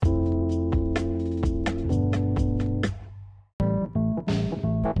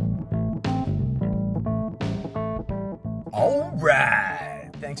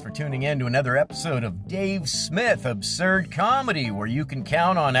Thanks for tuning in to another episode of Dave Smith Absurd Comedy, where you can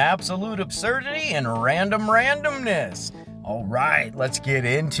count on absolute absurdity and random randomness. All right, let's get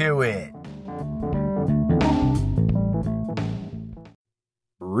into it.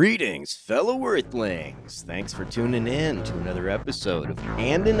 Greetings, fellow Earthlings. Thanks for tuning in to another episode of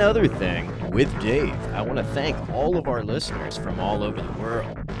And Another Thing with Dave. I want to thank all of our listeners from all over the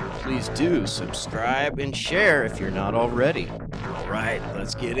world. Please do subscribe and share if you're not already. All right,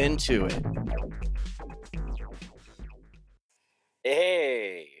 let's get into it.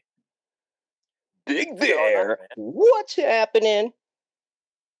 Hey, Big what's going on, Bear, man? what's happening?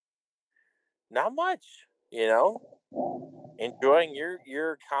 Not much, Enjoying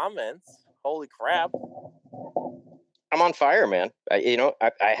your comments. Holy crap! I'm on fire, man.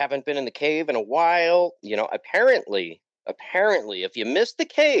 I haven't been in the cave in a while. Apparently, if you miss the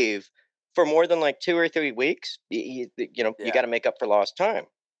cave for more than like 2 or 3 weeks, you Yeah. got to make up for lost time. You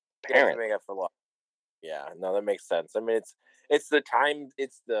have to Apparently, make up for loss. Yeah, no, that makes sense. I mean, it's the time.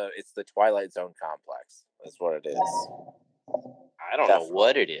 It's the Twilight Zone complex. That's what it is. I don't know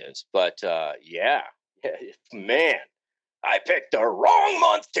what it is, but yeah, man, I picked the wrong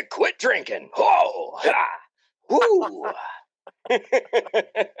month to quit drinking. Oh, ha, whoo.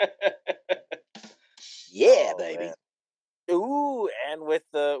 Yeah, Oh, baby. man. Ooh, and with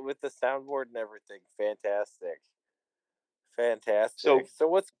the soundboard and everything, fantastic. So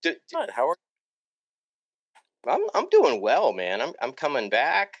what's D- on? How are I'm doing well, man. I'm coming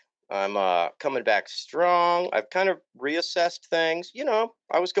back. I'm coming back strong. I've kind of reassessed things.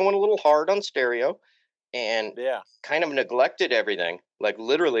 I was going a little hard on stereo and yeah? kind of neglected everything. Like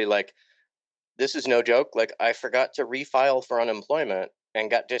literally, like this is no joke. Like I forgot to refile for unemployment and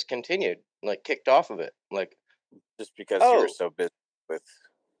got discontinued, like kicked off of it. Like Just because you oh, were so busy with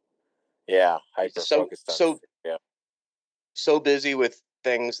hyper so focused on so yeah. so busy with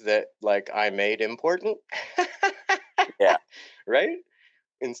things that like I made important. Yeah. Right?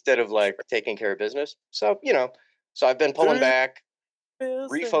 Instead of like taking care of business. So I've been pulling back,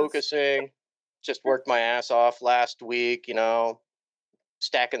 refocusing, just worked my ass off last week,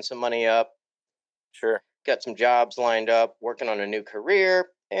 stacking some money up, Sure. got some jobs lined up, working on a new career,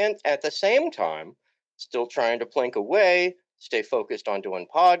 and at the same time, still trying to plink away, stay focused on doing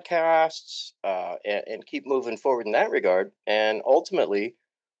podcasts, and keep moving forward in that regard. And ultimately,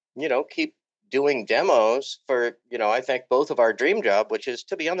 keep doing demos for, I think both of our dream job, which is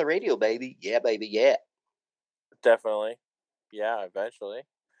to be on the radio, baby. Yeah, baby. Yeah. Definitely. Yeah, eventually.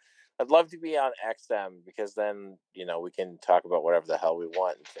 I'd love to be on XM because then, we can talk about whatever the hell we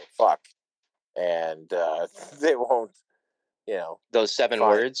want and say fuck. And they won't, Those 7 fine.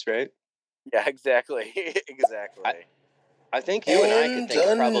 words, right? Yeah, exactly. Exactly. I think you and I could think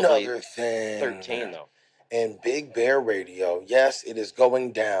of probably another thing. 13, though. And Big Bear Radio, yes, it is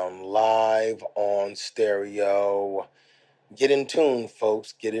going down live on stereo. Get in tune,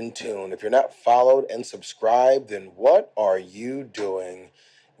 folks. Get in tune. If you're not followed and subscribed, then what are you doing?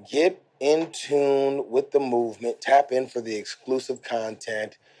 Get in tune with the movement. Tap in for the exclusive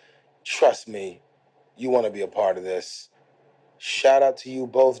content. Trust me, you want to be a part of this. Shout out to you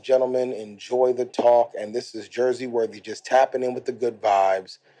both, gentlemen. Enjoy the talk. And this is Jersey Worthy just tapping in with the good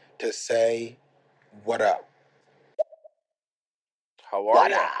vibes to say what up. How are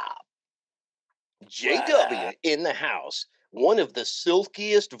What you? up? JW in the house. One of the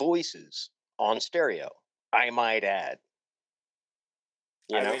silkiest voices on stereo, I might add.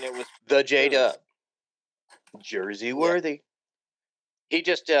 I mean, it was the J-Dub. Jersey Worthy. He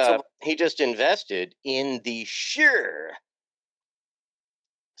just invested in the Shure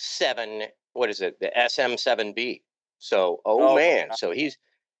 7, what is it? The SM7B. So, man. Wow.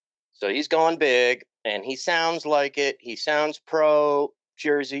 So he's gone big and he sounds like it. He sounds pro.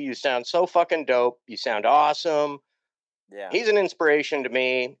 Jersey, you sound so fucking dope. You sound awesome. Yeah. He's an inspiration to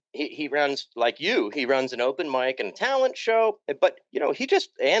me. He runs like you. He runs an open mic and talent show, but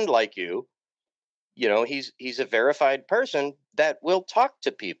and like you, he's a verified person that will talk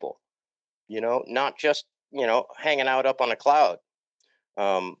to people, not just, hanging out up on a cloud.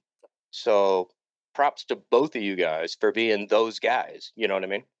 So props to both of you guys for being those guys. You know what I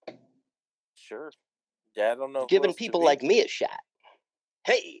mean? Sure. Yeah, I don't know. Giving people like me a shot.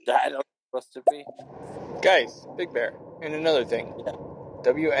 Hey. I don't know who else to be. Guys, Big Bear. And another thing. Yeah.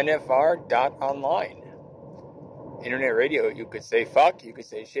 WNFR.online. Internet radio. You could say fuck, you could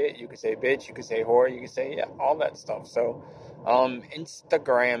say shit, you could say bitch, you could say whore, you could say all that stuff. So,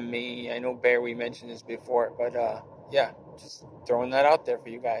 Instagram me. I know, Bear, we mentioned this before, but just throwing that out there for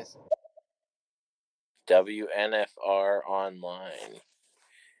you guys. WNFR online.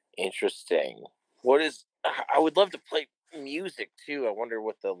 Interesting. What is? I would love to play music too. I wonder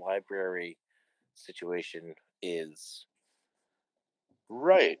what the library situation is.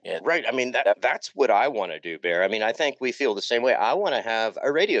 Right, Yeah, right. I mean, that, that's what I want to do, Bear. I mean, I think we feel the same way. I want to have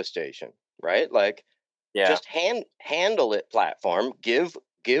a radio station, right? Like, yeah. just handle it platform, give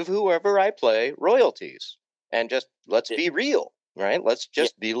whoever I play royalties, and just let's Yeah. be real, right? Let's Yeah.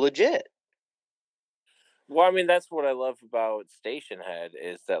 just be legit. Well, I mean, that's what I love about Station Head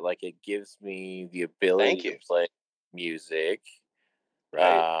is that like it gives me the ability Thank to you. play music,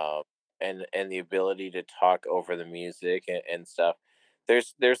 Right. and the ability to talk over the music and stuff.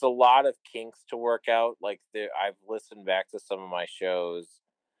 There's a lot of kinks to work out. Like I've listened back to some of my shows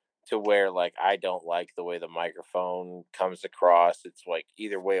to where like I don't like the way the microphone comes across. It's like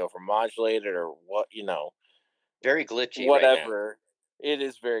either way over modulated or Very glitchy right now. whatever. It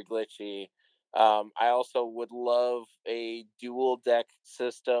is very glitchy. I also would love a dual deck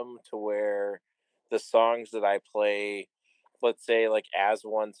system to where the songs that I play, let's say like as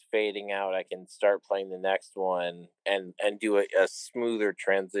one's fading out, I can start playing the next one and do a smoother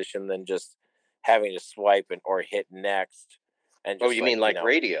transition than just having to swipe or hit next and Oh, just you like mean like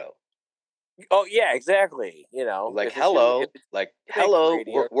radio? oh yeah, exactly. Like If hello, it's like mimic hello,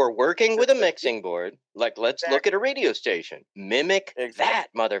 radio, we're working with a yeah, mixing board. Like let's look at a exactly, radio station. Mimic exactly. that,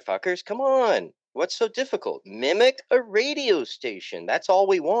 motherfuckers. Come on. What's so difficult? Mimic a radio station. That's all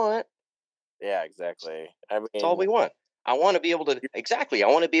we want. Yeah, exactly. I That's all mean, we want. I want to be able to exactly. I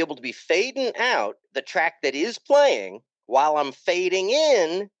want to be able to be fading out the track that is playing while I'm fading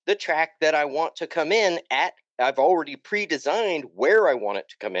in the track that I want to come in at. I've already pre-designed where I want it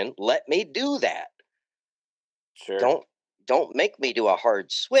to come in. Let me do that. sure. Don't make me do a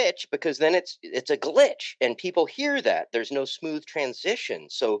hard switch, because then it's a glitch and people hear that there's no smooth transition.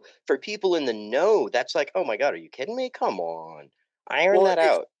 So for people in the know, that's like, oh my god, are you kidding me? Come on, iron Well, that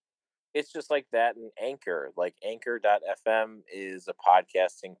out. it's just like that in Anchor. Like Anchor.fm is a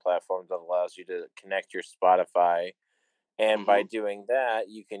podcasting platform that allows you to connect your Spotify, and by Hmm. doing that,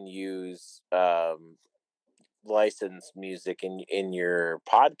 you can use licensed music in your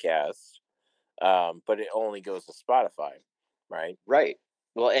podcast, but it only goes to Spotify, right? Right.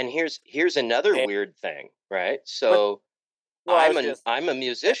 Well, and here's another And weird thing, right? but So well, I was just I'm a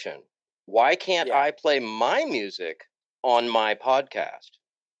musician. Why can't yeah, I play my music on my podcast?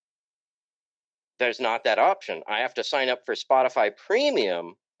 There's not that option. I have to sign up for Spotify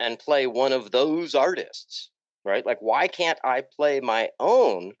Premium and play one of those artists, right? Like, why can't I play my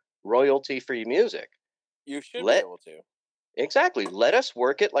own royalty-free music? you should be Let able to. Exactly. Let us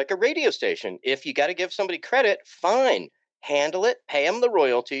work it like a radio station. If you got to give somebody credit, fine. Handle it, pay them the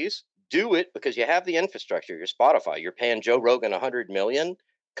royalties, do it because you have the infrastructure. You're Spotify. You're paying Joe Rogan 100 million.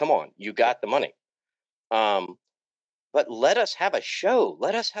 Come on, you got the money. Um, but let us have a show.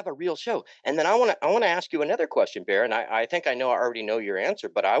 Let us have a real show. And then I want to ask you another question, Bear. And I think I already know your answer,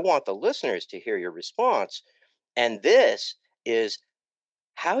 but I want the listeners to hear your response. And this is,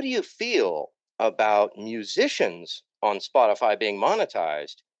 how do you feel about musicians on Spotify being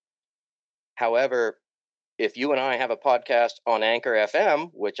monetized? However, if you and I have a podcast on Anchor FM,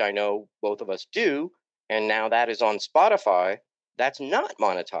 which I know both of us do, and now that is on Spotify, that's not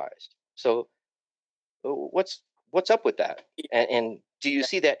monetized. So what's up with that? And do you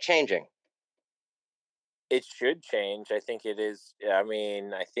see that changing? It should change. I think it is. I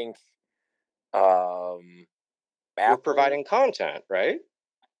mean, I think um, We're Apple providing content, right?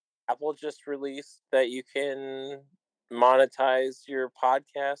 Apple just released that you can monetize your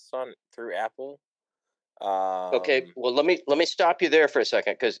podcasts on through Apple. Okay, Um, well let me stop you there for a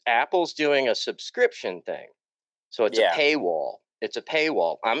second, because Apple's doing a subscription thing. So it's a yeah, paywall. It's a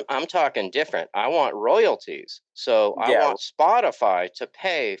paywall. I'm talking different. I want royalties. So I yeah, want Spotify to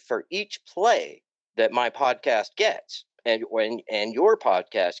pay for each play that my podcast gets, and your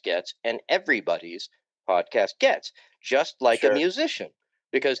podcast gets, and everybody's podcast gets, just like a sure, musician,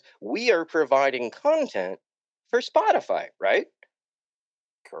 because we are providing content for Spotify, right?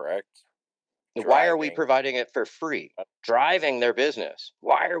 correct. Why are we Driving. providing it for free? Driving their business.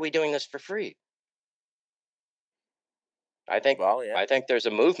 Why are we doing this for free? I think Well, yeah. I think there's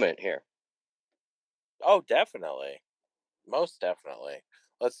a movement here. Oh, definitely, most definitely.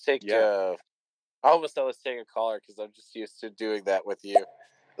 Let's take. Yeah. I almost said let's take a caller because I'm just used to doing that with you.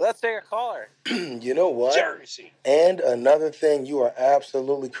 Let's take a caller. You know what? Jersey. And another thing, you are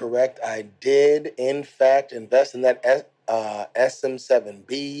absolutely correct. I did, in fact, invest in that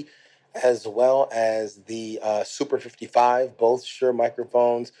SM7B as well as the Super 55, both Shure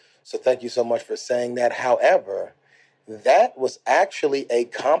microphones. So thank you so much for saying that. However, that was actually a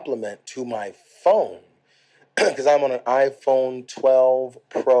compliment to my phone because I'm on an iPhone 12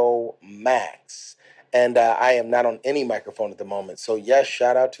 Pro Max. And I am not on any microphone at the moment. So yes,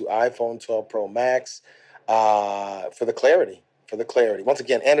 shout out to iPhone 12 Pro Max for the clarity. For the clarity. Once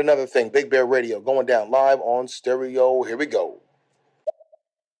again, and another thing, Big Bear Radio going down live on stereo. Here we go.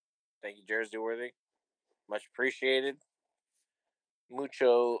 Thank you, Jersey Worthy. Much appreciated.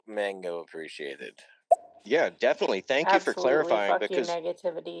 Mucho mango appreciated. Yeah, definitely. Thank you for clarifying, Fuck because you,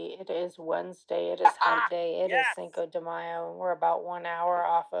 negativity. It is Wednesday. It is hump day. It is Yes! Cinco de Mayo. We're about 1 hour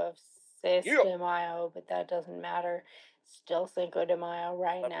off of Sis Yeah. de Mayo, but that doesn't matter. Still Cinco de Mayo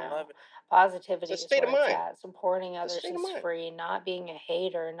right 11-11. now. Positivity It's a is state where of it's mind. at. Supporting It's a others state of is mind. free. Not being a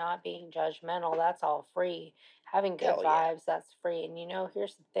hater, not being judgmental, that's all free. Having good Hell yeah. vibes, that's free. And you know,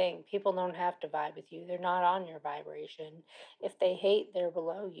 here's the thing. People don't have to vibe with you. They're not on your vibration. If they hate, they're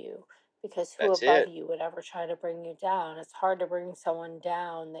below you. Because who That's above it. you would ever try to bring you down? It's hard to bring someone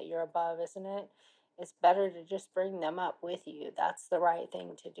down that you're above, isn't it? It's better to just bring them up with you. That's the right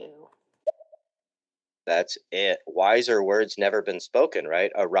thing to do. That's it. Wiser words never been spoken,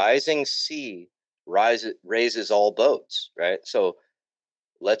 right? A rising sea raises all boats, right? So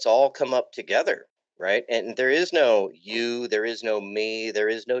let's all come up together, right? And there is no you, there is no me, there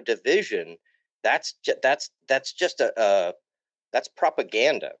is no division. That's just that's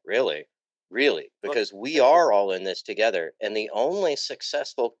propaganda, really, because we are all in this together. And the only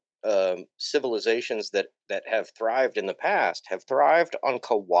successful civilizations that have thrived in the past have thrived on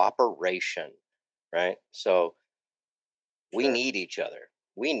cooperation, right? So we Sure. need each other.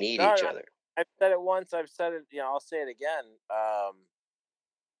 We need No, each no, other. I've said it once. I've said it. I'll say it again.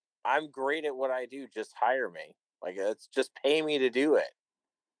 I'm great at what I do. Just hire me. Like, it's just pay me to do it.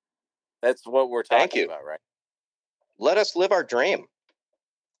 That's what we're Thank talking you. about, right? Let us live our dream.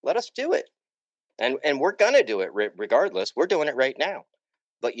 Let us do it. And we're gonna do it regardless. We're doing it right now.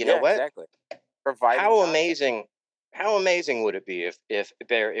 But you know what? Exactly. Providing How content. amazing would it be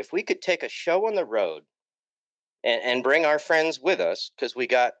if we could take a show on the road and bring our friends with us, because we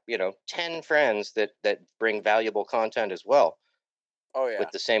got 10 friends that bring valuable content as well, Oh yeah.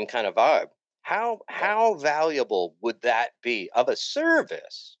 with the same kind of vibe. How valuable would that be of a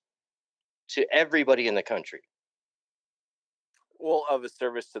service to everybody in the country? Well, of a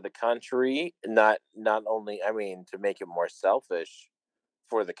service to the country, not only, I mean, to make it more selfish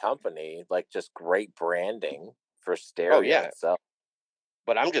for the company, like just great branding for stereo Oh yeah, itself.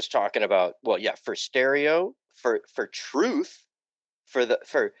 but I'm just talking about, well, yeah, for stereo, for truth, for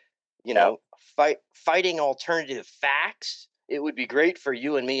fighting alternative facts. It would be great for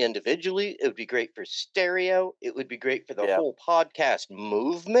you and me individually. It would be great for stereo. It would be great for the whole podcast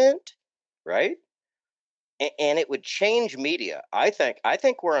movement, right? And it would change media. I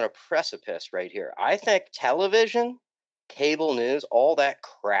think we're on a precipice right here. I think television, cable news, all that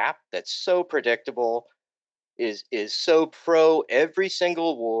crap that's so predictable is so pro every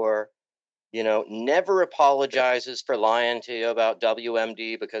single war. Never apologizes for lying to you about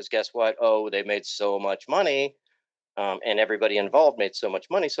WMD, because guess what? Oh, they made so much money, and everybody involved made so much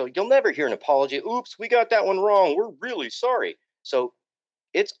money. So you'll never hear an apology. Oops, we got that one wrong. We're really sorry. So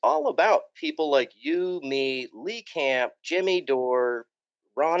it's all about people like you, me, Lee Camp, Jimmy Dore,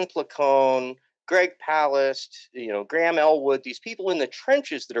 Ron Placone, Greg Palast, Graham Elwood, these people in the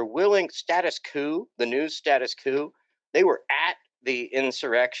trenches that are willing, status coup, the news status coup. They were at the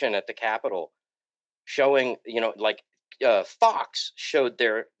insurrection at the Capitol, showing, like Fox showed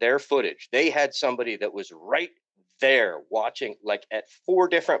their footage. They had somebody that was right there watching, like at 4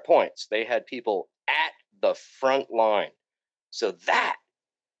 different points. They had people at the front line. So that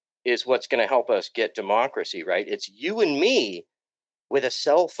is what's going to help us get democracy, right? It's you and me with a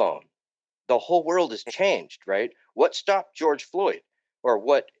cell phone. The whole world has changed, right? What stopped George Floyd, or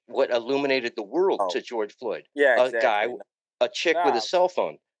what illuminated the world to George Floyd? Yeah, A exactly. guy, a chick with a cell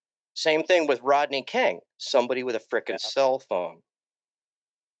phone. Same thing with Rodney King, somebody with a frickin' cell phone,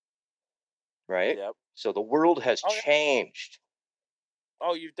 right? Yep. So the world has changed.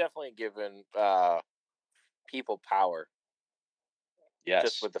 Oh, you've definitely given people power. Yes.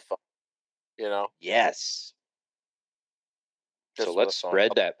 Just with the phone, Yes. Just so let's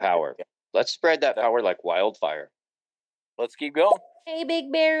spread that power. Let's spread that power like wildfire. Let's keep going. Hey,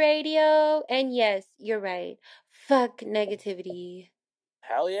 Big Bear Radio. And yes, you're right. Fuck negativity.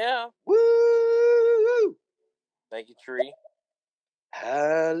 Hell yeah. Woo! Thank you, Tree.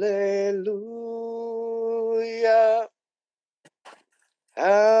 Hallelujah.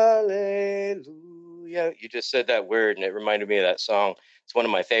 Hallelujah. You just said that word and it reminded me of that song. It's one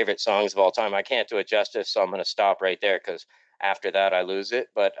of my favorite songs of all time. I can't do it justice, so I'm going to stop right there, because after that I lose it.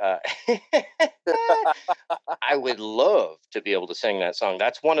 But I would love to be able to sing that song.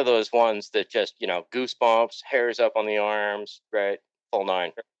 That's one of those ones that just, goosebumps, hairs up on the arms, right? Full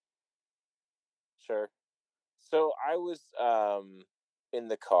 9. Sure. So I was in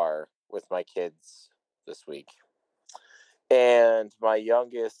the car with my kids this week, and my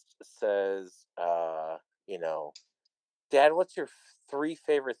youngest says, you know, Dad, what's your three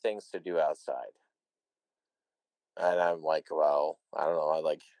favorite things to do outside? And I'm like, well, I don't know.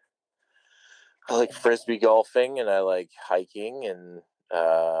 I like frisbee golfing, and I like hiking, and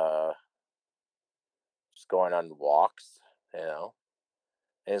just going on walks. You know,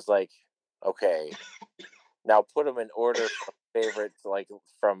 and it's like, okay, now put them in order from favorite to like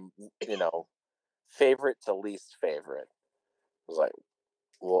from favorite to least favorite. I was like,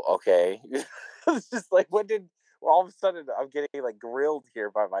 well, okay. It's just like, well, all of a sudden I'm getting like grilled here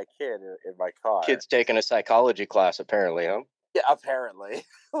by my kid in my car. Kid's taking a psychology class, apparently, huh? Yeah, apparently. It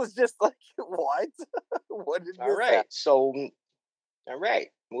was just like, what? What did All this right. happen? So, all right.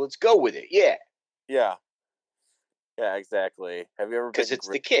 Well, let's go with it. Yeah. Yeah. Yeah, exactly. Have you ever been Because it's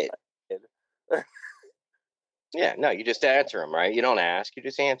the grilled kid. by a kid? Yeah. No, you just answer them, right? You don't ask. You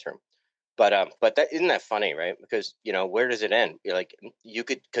just answer them. But that isn't that funny, right? Because where does it end? You're like you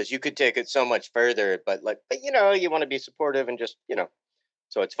could take it so much further, but you want to be supportive and just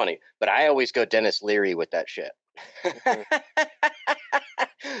So it's funny, but I always go Dennis Leary with that shit.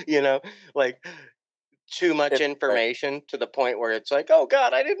 Like too much It's like, information to the point where it's like, oh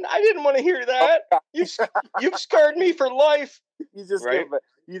God, I didn't want to hear oh that. God. You've scarred me for life, You just right? give them,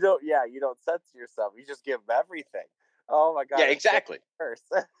 you don't censor yourself. You just give them everything. Oh my Yeah, God, it's so exactly. worse.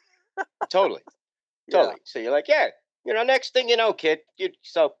 Totally. Yeah. Totally. So you're like, yeah, next thing you know, kid,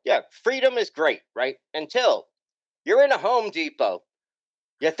 freedom is great, right? Until you're in a Home Depot.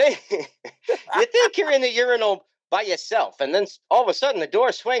 You think you think you're in the urinal by yourself, and then all of a sudden the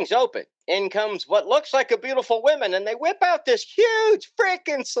door swings open. In comes what looks like a beautiful woman, and they whip out this huge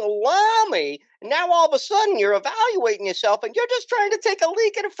freaking salami. And now all of a sudden you're evaluating yourself, and you're just trying to take a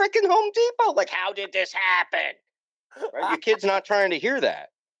leak at a freaking Home Depot. Like, how did this happen? Right? Your kid's not trying to hear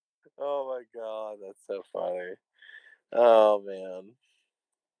that. Oh my God, that's so funny. Oh man.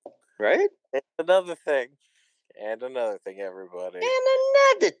 Right? And another thing. And another thing, everybody.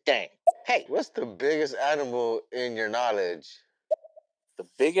 And another thing. Hey, What's the biggest animal in your knowledge? The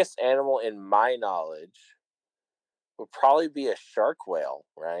biggest animal in my knowledge would probably be a shark whale,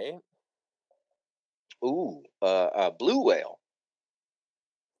 right? a blue whale.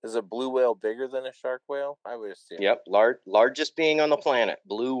 Is a blue whale bigger than a shark whale? I would assume. Yep, largest being on the planet,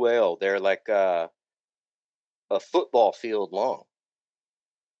 blue whale. They're like a football field long.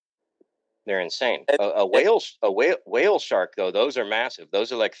 They're insane. And, A whale shark though, those are massive.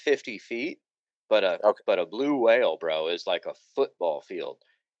 Those are like 50 feet. But okay. a blue whale, bro, is like a football field.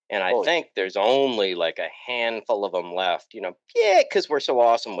 And I Holy think there's only like a handful of them left. Yeah, because we're so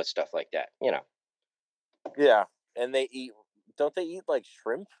awesome with stuff like that. yeah. And don't they eat like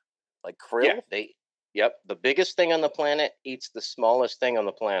shrimp? Like krill? Yeah, yep. The biggest thing on the planet eats the smallest thing on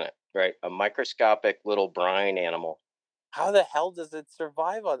the planet, right? A microscopic little brine animal. How the hell does it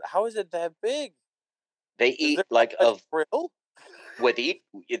survive on? How is it that big? They Is eat there like that much krill?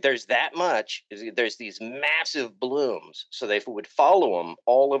 there's that much. There's these massive blooms, so they would follow them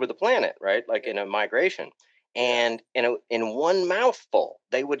all over the planet, right? Like in a migration. Yeah. And in one mouthful,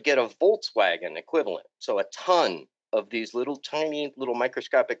 they would get a Volkswagen equivalent. So a ton of these little tiny little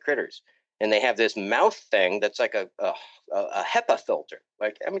microscopic critters. And they have this mouth thing that's like a HEPA filter.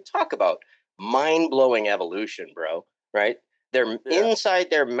 Like, I mean, talk about mind-blowing evolution, bro, right? They're Yeah. inside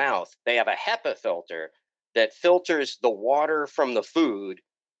their mouth. They have a HEPA filter that filters the water from the food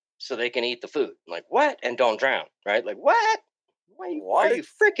so they can eat the food. Like, what? And don't drown, right? Like, what? Are you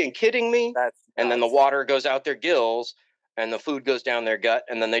freaking kidding me? That's nuts. And then the water goes out their gills and the food goes down their gut,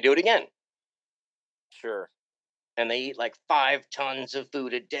 and then they do it again. Sure. And they eat like 5 tons of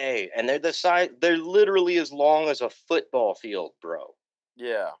food a day. And they're literally as long as a football field, bro.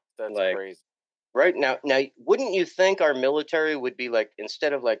 Yeah, that's like, crazy. Right now, wouldn't you think our military would be like,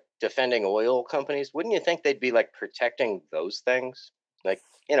 instead of like defending oil companies, wouldn't you think they'd be like protecting those things? Like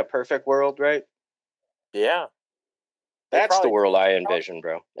in a perfect world, right? Yeah. That's the world I envision,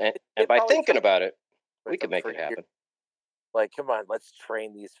 bro. And by thinking about it, we could make it happen. Like, come on, let's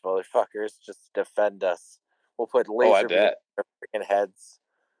train these motherfuckers just to defend us. We'll put laser beams on their freaking heads.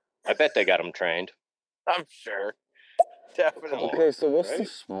 I bet they got them trained. I'm sure. Definitely. Okay, so what's the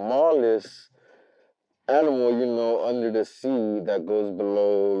smallest animal, under the sea that goes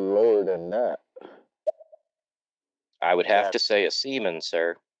below lower than that? I would have to say a seaman,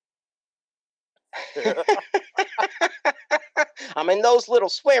 sir. I mean, those little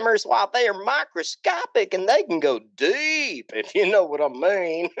swimmers, while they are microscopic and they can go deep, if you know what I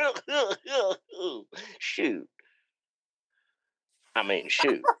mean. Shoot.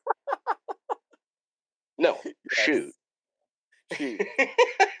 No, Yes. shoot.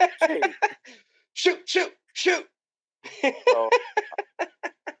 Shoot. shoot. Oh,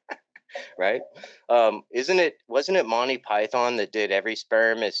 Right? Wasn't it Monty Python that did Every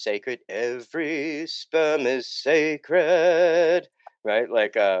Sperm is Sacred? Every sperm is sacred. Right?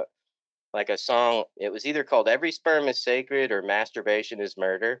 Like a song. It was either called Every Sperm is Sacred or Masturbation is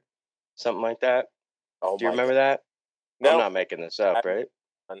Murder. Something like that. oh Do you my remember God. that? No, I'm not making this up, right?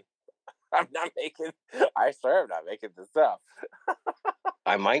 I'm not making. I swear I'm not making this up.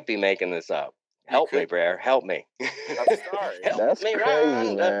 I might be making this up. You Help me, could. Brer. Help me. I'm sorry. Help That's me,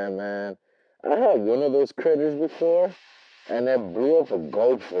 crazy, Rhonda. man. I had one of those critters before, and it blew up a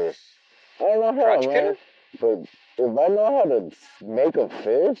goldfish. I don't know how, Crotch man, critter? but if I know how to make a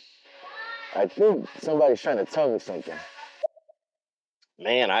fish, I think somebody's trying to tell me something.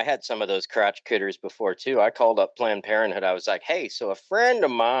 Man, I had some of those crotch critters before too. I called up Planned Parenthood. I was like, hey, so a friend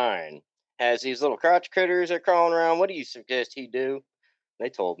of mine has these little crotch critters that are crawling around. What do you suggest he do? They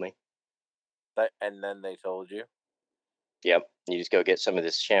told me. And then they told you. Yep. You just go get some of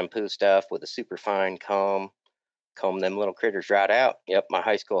this shampoo stuff with a super fine comb them little critters right out. Yep. My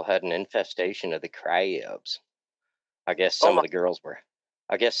high school had an infestation of the crabs. I guess some of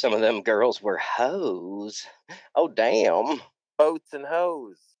them girls were hoes. Oh, damn. Boats and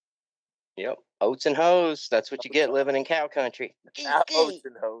hoes. Yep. Oats and hoes. That's what you get living in cow country. Oats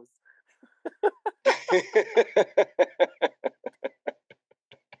and hoes.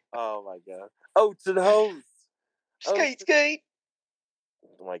 Oh my God. Oats and hoes. Skate.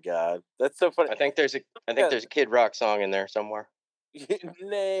 Oh my God. That's so funny. I think there's a Kid Rock song in there somewhere.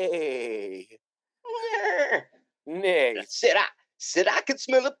 Nay. Nay. Said I could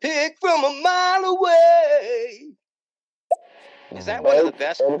smell a pig from a mile away. Is that one of the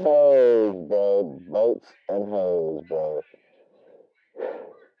best? And hoes, bro. Boats and hoes, bro.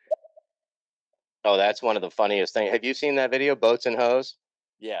 Oh, that's one of the funniest things. Have you seen that video, Boats and Hoes?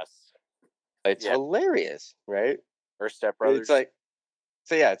 Yes. It's hilarious, right? Or Step Brothers. It's like,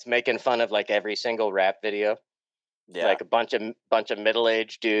 so yeah, it's making fun of like every single rap video. Yeah. Like a bunch of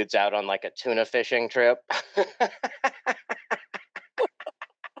middle-aged dudes out on like a tuna fishing trip.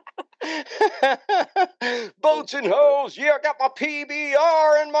 Boats and hoes, yeah, I got my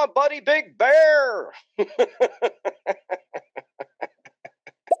PBR and my buddy Big Bear.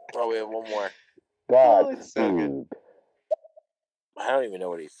 Oh, we have one more. God, it's so good. I don't even know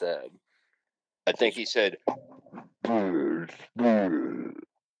what he said. I think he said, birds.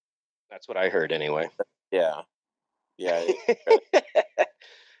 That's what I heard anyway. Yeah. Yeah.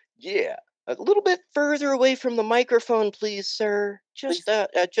 Yeah. A little bit further away from the microphone, please, sir. Just a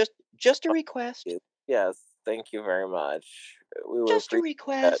request. Yes. Thank you very much. We will Just a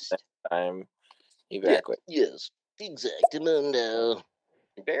request. next time. Exactly. Yes. Exactamundo.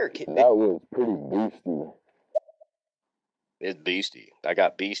 That was pretty beastie. It's beastie. I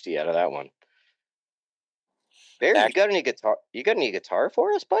got beastie out of that one. Bear, you got any guitar? You got any guitar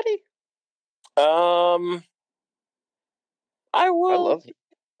for us, buddy? I will.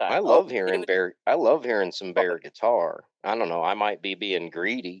 I love hearing Bear. I love hearing some Bear guitar. I don't know. I might be being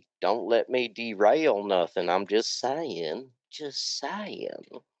greedy. Don't let me derail nothing. I'm just saying. Just saying.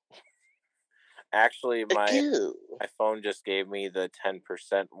 Actually, my phone just gave me the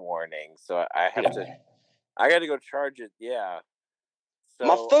 10% warning, so I have to. I got to go charge it. Yeah. So,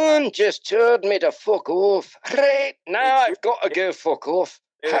 my phone just told me to fuck off. Right now, I've got to go fuck off.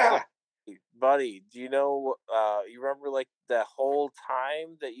 Buddy, do you know? You remember like the whole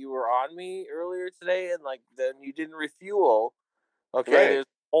time that you were on me earlier today, and like then you didn't refuel. Okay, right. There's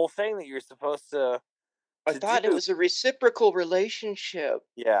a whole thing that you're supposed to. I thought it was a reciprocal relationship.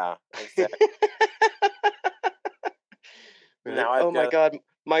 Yeah, exactly. Now oh my God,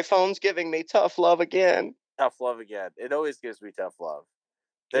 my phone's giving me tough love again. Tough love again. It always gives me tough love.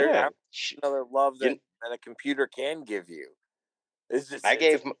 There's another love that a computer can give you. It's just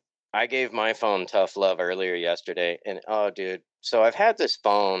I gave my phone tough love earlier yesterday, and oh, dude. So I've had this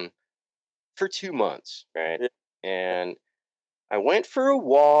phone for 2 months, right? Yeah. And I went for a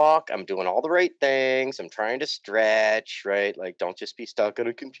walk. I'm doing all the right things. I'm trying to stretch, right? Like, don't just be stuck on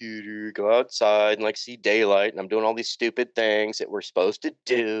a computer. Go outside and like see daylight. And I'm doing all these stupid things that we're supposed to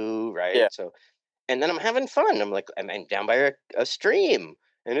do, right? Yeah. So, and then I'm having fun. I'm down by a stream,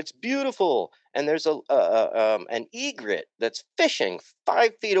 and it's beautiful. And there's an egret that's fishing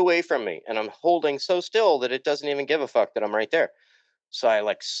 5 feet away from me, and I'm holding so still that it doesn't even give a fuck that I'm right there. So I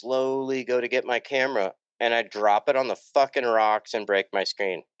like slowly go to get my camera, and I drop it on the fucking rocks and break my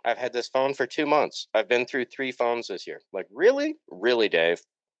screen. I've had this phone for 2 months. I've been through 3 phones this year. Like, really? Really, Dave?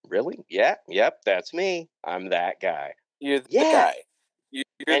 Really? Yeah. Yep, that's me. I'm that guy. You're the guy.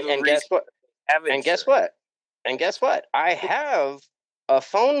 And guess what? have And guess insurance. what? And guess what? I have a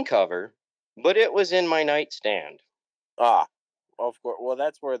phone cover, but it was in my nightstand. Ah, of course. Well,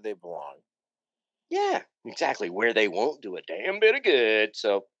 that's where they belong. Yeah, exactly. Where they won't do a damn bit of good.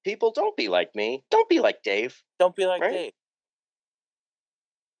 So people, don't be like me. Don't be like Dave. Don't be like Right? Dave.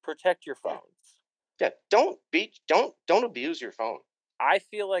 Protect your Yeah. phones. Yeah. Don't abuse your phone. I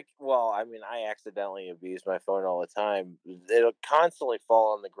feel like, well, I mean, I accidentally abuse my phone all the time. It'll constantly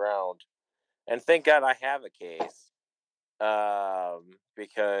fall on the ground, and thank God I have a case,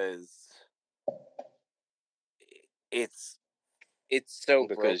 because it's so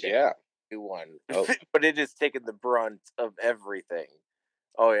Because broken. yeah. New one, Oh. but it has taken the brunt of everything.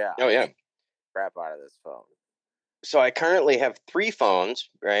 Oh yeah. Oh yeah. Crap out of this phone. So I currently have 3 phones,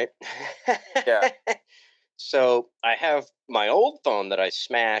 right? Yeah. So I have my old phone that I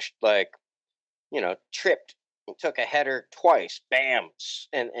smashed, like, tripped, took a header twice, bam,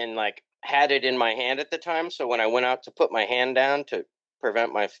 and like had it in my hand at the time. So when I went out to put my hand down to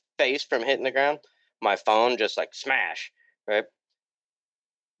prevent my face from hitting the ground, my phone just like smash, right?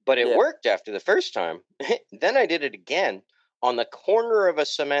 But it Yeah. worked after the first time. Then I did it again on the corner of a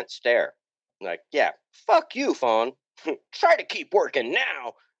cement stair. Like, yeah, fuck you, phone. Try to keep working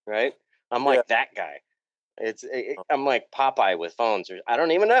now, right? I'm like that guy. I'm like Popeye with phones. I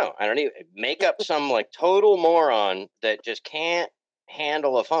don't even know. I don't even make up some like total moron that just can't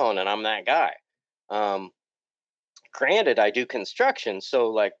handle a phone, and I'm that guy. Granted, I do construction, so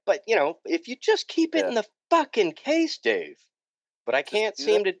like, but if you just keep it in the fucking case, Dave. But I can't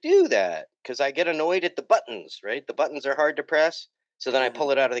seem to do that because I get annoyed at the buttons. Right, the buttons are hard to press, so then I pull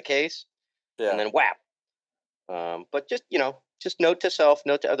it out of the case, and then whap. But just note to self,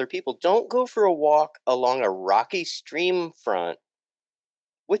 note to other people: don't go for a walk along a rocky stream front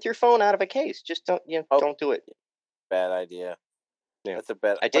with your phone out of a case. Just don't do it. Bad idea. Yeah. That's a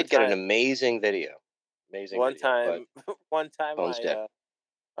bad. I did get an amazing video. One time, phone's dead.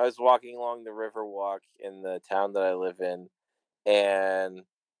 I was walking along the Riverwalk in the town that I live in, and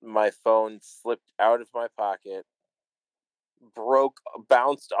my phone slipped out of my pocket,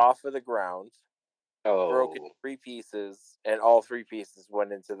 bounced off of the ground, broke in Oh. 3 pieces, and all 3 pieces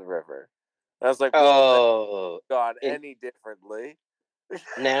went into the river. And I was like, well, that gone any differently.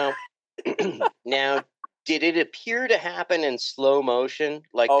 Now, did it appear to happen in slow motion,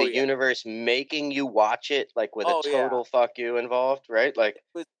 like the universe making you watch it, like with a total fuck you involved, right? Like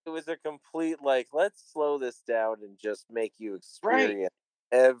it was a complete like, let's slow this down and just make you experience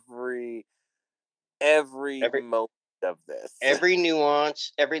every moment of this, every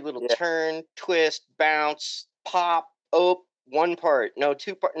nuance, every little turn, twist, bounce, pop. Oh, 1 part, no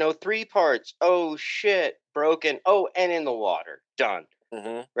 2 part, no 3 parts. Oh shit, broken. Oh, and in the water, done.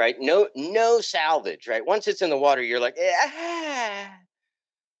 Mm-hmm. Right? No salvage. Right? Once it's in the water, you're like,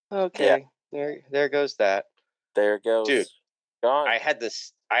 okay, there goes that. There goes, dude. Gone. I had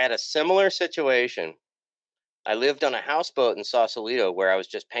a similar situation. I lived on a houseboat in Sausalito where I was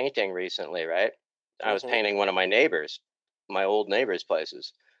just painting recently. Right? I was painting one of my neighbors, my old neighbors'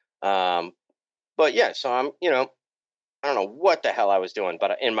 places. But yeah, so I'm, I don't know what the hell I was doing,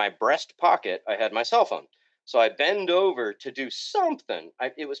 but in my breast pocket, I had my cell phone. So I bend over to do something.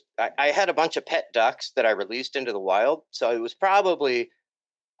 I had a bunch of pet ducks that I released into the wild. So I was probably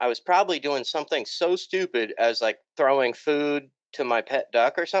doing something so stupid as like throwing food to my pet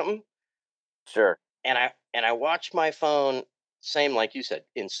duck or something. Sure. And I watched my phone, same like you said,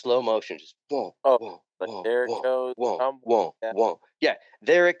 in slow motion, just whoa, there it goes. Whoa. Yeah,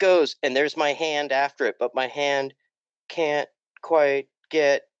 there it goes. And there's my hand after it, but my hand can't quite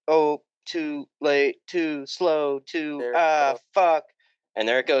get too late, too slow, fuck. And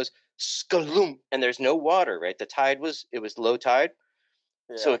there it goes, skaloom, and there's no water, right? It was low tide.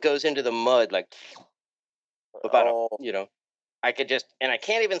 So it goes into the mud like about I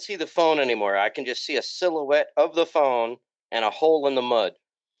can't even see the phone anymore. I can just see a silhouette of the phone and a hole in the mud.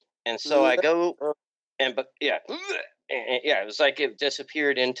 And so I go it was like it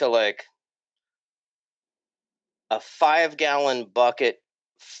disappeared into like a 5-gallon bucket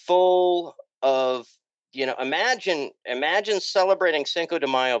full of, imagine celebrating Cinco de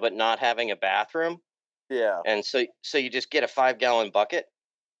Mayo but not having a bathroom. Yeah. And so you just get a 5-gallon bucket.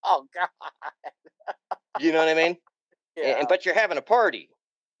 Oh God. You know what I mean? Yeah. But you're having a party.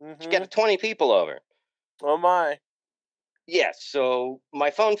 You got 20 people over. Oh my. Yes. So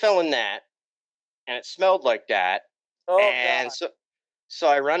my phone fell in that, and it smelled like that. Oh and God. So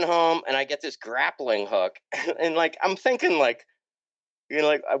I run home and I get this grappling hook, and like I'm thinking like, you're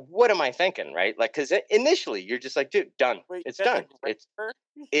like, what am I thinking, right? Like, because initially you're just like, dude, done. Wait, it's done.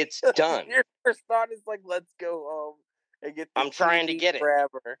 It's done. Your first thought is like, let's go home and get I'm trying to TV get it.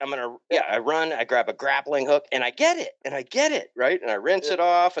 grabber. I run, I grab a grappling hook, and I get it, right? And I rinse it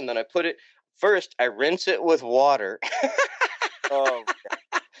off, and then I put it, first, I rinse it with water Oh,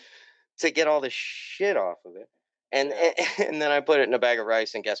 to get all the shit off of it. And, and then I put it in a bag of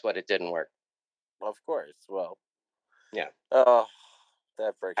rice, and guess what? It didn't work. of course. Well, yeah. Oh,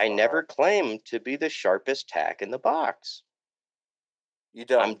 that breaks. I my never heart. claimed to be the sharpest tack in the box. You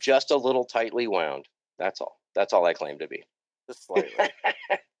don't. I'm just a little tightly wound. That's all. That's all I claim to be. Just slightly.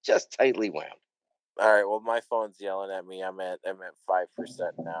 Just tightly wound. All right. Well, my phone's yelling at me. I'm at 5%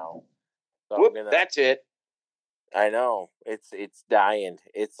 now. So Whoop, that's it. I know. It's dying.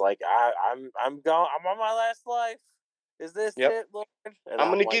 It's like I'm going. I'm on my last life. Is this it, Lord? And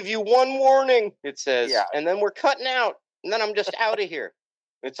I'm going to give you one warning. It says, and then we're cutting out, and then I'm just out of here.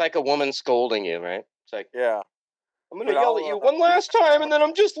 It's like a woman scolding you, right? It's like, I'm going to yell at you one last time, and then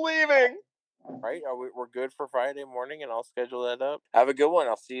I'm just leaving. Right? We're good for Friday morning, and I'll schedule that up. Have a good one.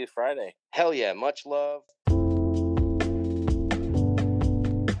 I'll see you Friday. Hell yeah. Much love.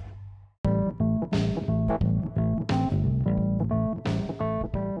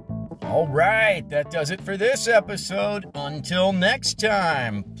 All right, that does it for this episode. Until next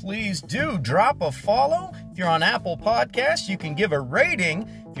time, please do drop a follow. If you're on Apple Podcasts, you can give a rating.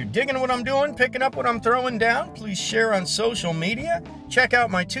 If you're digging what I'm doing, picking up what I'm throwing down, please share on social media. Check out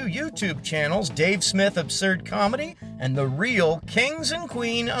my 2 YouTube channels, Dave Smith Absurd Comedy and The Real Kings and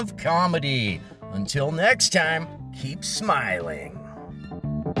Queen of Comedy. Until next time, keep smiling.